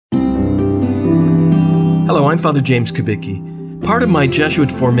Hello, I'm Father James Kubicki. Part of my Jesuit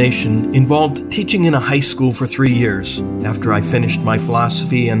formation involved teaching in a high school for 3 years after I finished my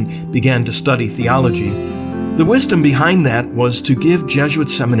philosophy and began to study theology. The wisdom behind that was to give Jesuit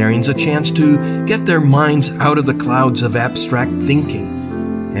seminarians a chance to get their minds out of the clouds of abstract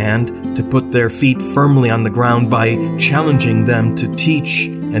thinking and to put their feet firmly on the ground by challenging them to teach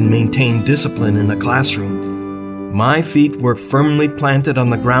and maintain discipline in a classroom. My feet were firmly planted on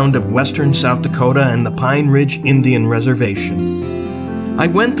the ground of western South Dakota and the Pine Ridge Indian Reservation. I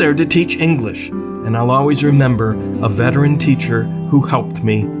went there to teach English, and I'll always remember a veteran teacher who helped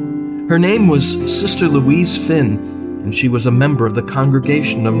me. Her name was Sister Louise Finn, and she was a member of the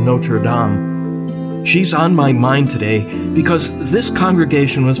congregation of Notre Dame. She's on my mind today because this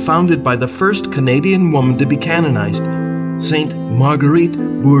congregation was founded by the first Canadian woman to be canonized, Saint Marguerite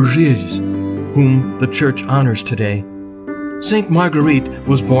Bourgeois, whom the Church honors today. Saint Marguerite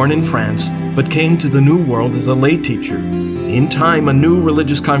was born in France, but came to the New World as a lay teacher. In time, a new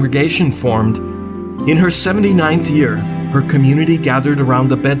religious congregation formed. In her 79th year, her community gathered around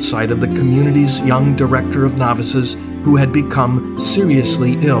the bedside of the community's young director of novices who had become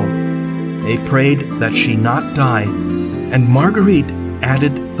seriously ill. They prayed that she not die, and Marguerite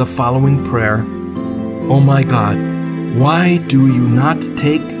added the following prayer: "Oh my God, why do you not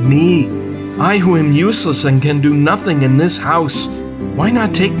take me? I who am useless and can do nothing in this house. Why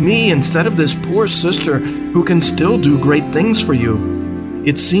not take me instead of this poor sister who can still do great things for you?"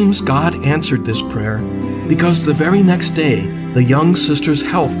 It seems God answered this prayer because the very next day, the young sister's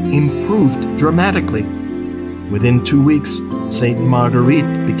health improved dramatically. Within 2 weeks, Saint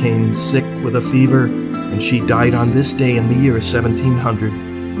Marguerite became sick with a fever, and she died on this day in the year 1700.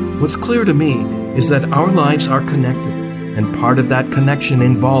 What's clear to me is that our lives are connected, and part of that connection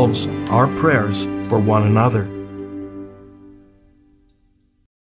involves our prayers for one another.